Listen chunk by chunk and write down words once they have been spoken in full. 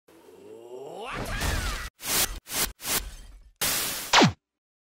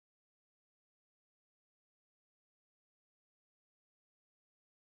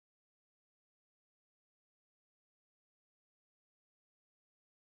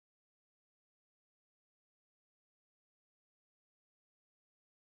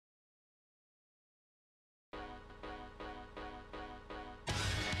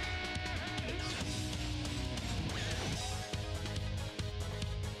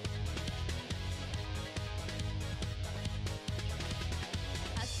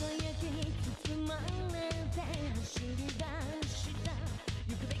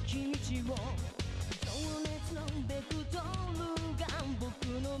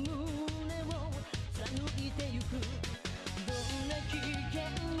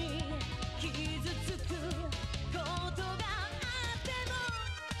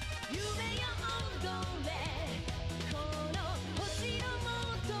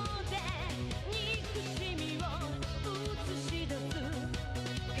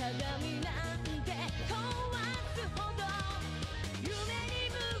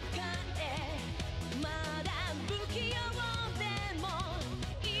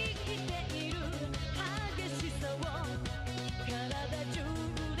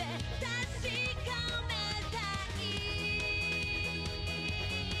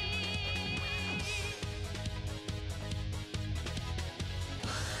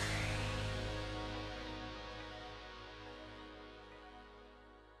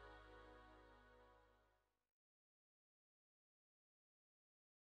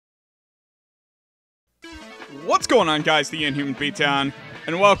What's going on, guys? The Inhuman Beatdown,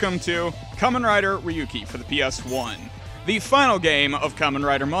 and welcome to Kamen Rider Ryuki for the PS1. The final game of Kamen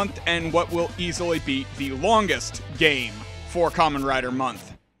Rider Month, and what will easily be the longest game for Kamen Rider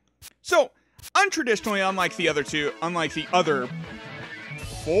Month. So, untraditionally, unlike the other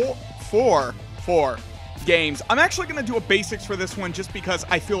four games, I'm actually going to do a basics for this one just because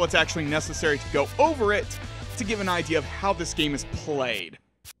I feel it's actually necessary to go over it to give an idea of how this game is played.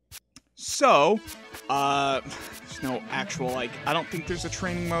 So, there's no actual, I don't think there's a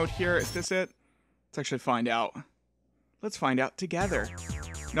training mode here. Is this it? Let's actually find out. Let's find out together.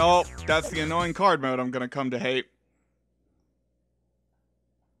 No, that's the annoying card mode I'm gonna come to hate.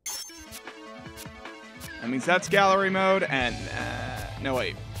 That means that's gallery mode, and, no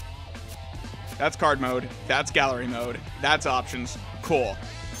wait. That's card mode, that's gallery mode, that's options. Cool.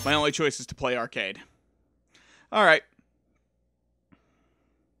 My only choice is to play arcade. Alright.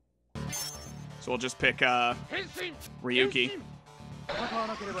 So we'll just pick, Ryuki.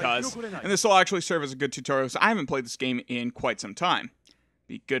 And this will actually serve as a good tutorial, because I haven't played this game in quite some time.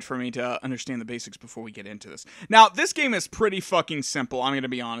 Be good for me to understand the basics before we get into this. Now, this game is pretty fucking simple, I'm gonna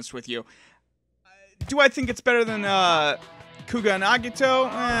be honest with you. Do I think it's better than, Kuga and Agito?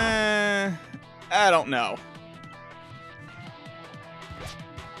 I don't know.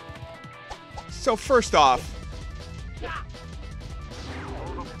 So first off...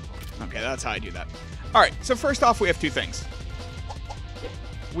 Okay, that's how I do that. Alright, so first off we have two things.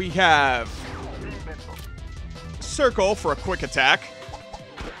 We have circle for a quick attack,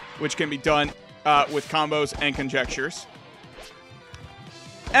 which can be done with combos and conjectures.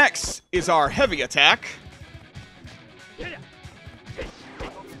 X is our heavy attack.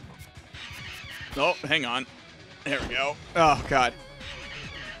 Oh, hang on. There we go. Oh, God.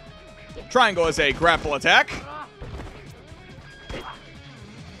 Triangle is a grapple attack.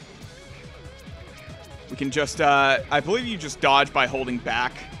 We can just, I believe you just dodge by holding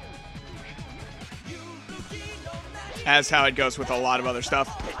back. As how it goes with a lot of other stuff.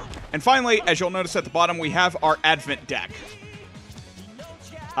 And finally, as you'll notice at the bottom, we have our Advent deck.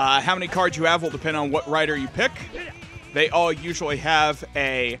 How many cards you have will depend on what rider you pick. They all usually have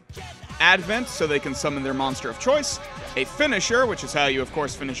a Advent, so they can summon their monster of choice. A finisher, which is how you, of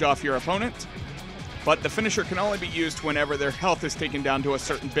course, finish off your opponent. But the finisher can only be used whenever their health is taken down to a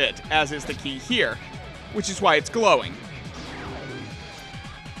certain bit, as is the key here. Which is why it's glowing.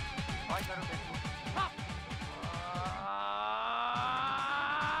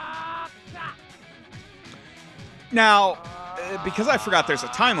 Now, because I forgot there's a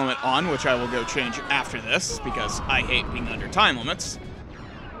time limit on, which I will go change after this, because I hate being under time limits.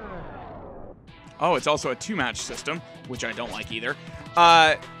 Oh, it's also a two-match system, which I don't like either.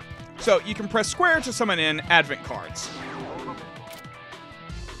 So you can press square to summon in Advent cards.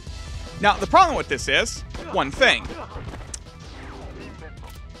 Now, the problem with this is, one thing.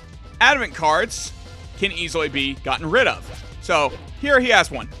 Advent cards can easily be gotten rid of. So, here he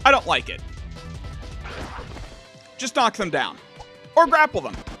has one. I don't like it. Just knock them down. Or grapple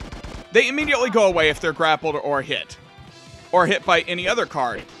them. They immediately go away if they're grappled or hit. Or hit by any other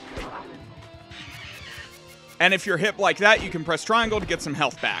card. And if you're hit like that, you can press triangle to get some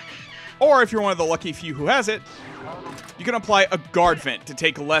health back. Or if you're one of the lucky few who has it, you can apply a guard vent to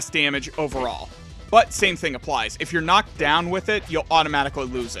take less damage overall. But same thing applies. If you're knocked down with it, you'll automatically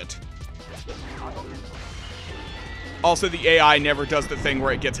lose it. Also, the AI never does the thing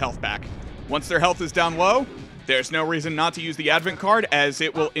where it gets health back. Once their health is down low, there's no reason not to use the Advent card, as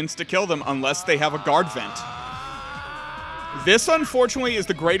it will insta-kill them unless they have a guard vent. This, unfortunately, is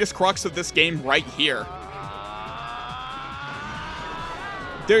the greatest crux of this game right here.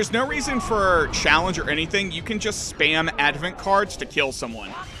 There's no reason for challenge or anything. You can just spam Advent cards to kill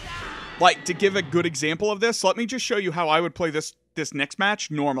someone. Like, to give a good example of this, let me just show you how I would play this next match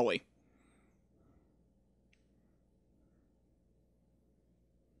normally.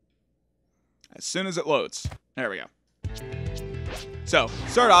 As soon as it loads. There we go. So,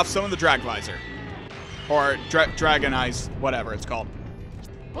 start off, summon the Drag Visor. Or Dragon Eyes, whatever it's called.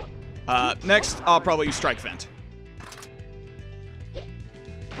 Next, I'll probably use Strike Vent.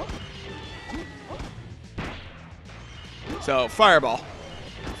 So, Fireball.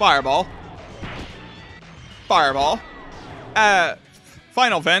 Fireball. Fireball.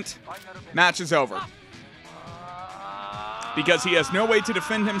 Final Vent. Match is over. Because he has no way to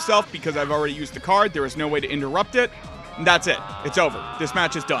defend himself, because I've already used the card, there is no way to interrupt it. And that's it. It's over. This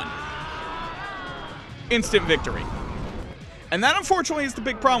match is done. Instant victory. And that, unfortunately, is the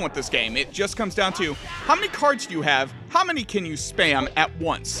big problem with this game. It just comes down to, how many cards do you have? How many can you spam at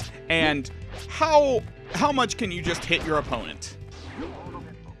once? And how much can you just hit your opponent?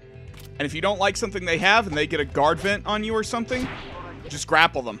 And if you don't like something they have and they get a guard vent on you or something, just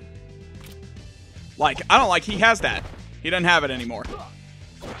grapple them. Like, I don't like he has that. He doesn't have it anymore.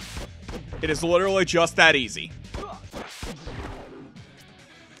 It is literally just that easy.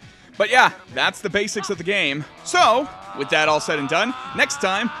 But yeah, that's the basics of the game. So, with that all said and done, next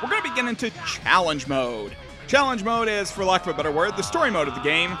time, we're going to be getting into challenge mode. Challenge mode is, for lack of a better word, the story mode of the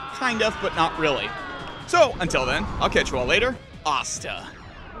game. Kind of, but not really. So, until then, I'll catch you all later. Hasta.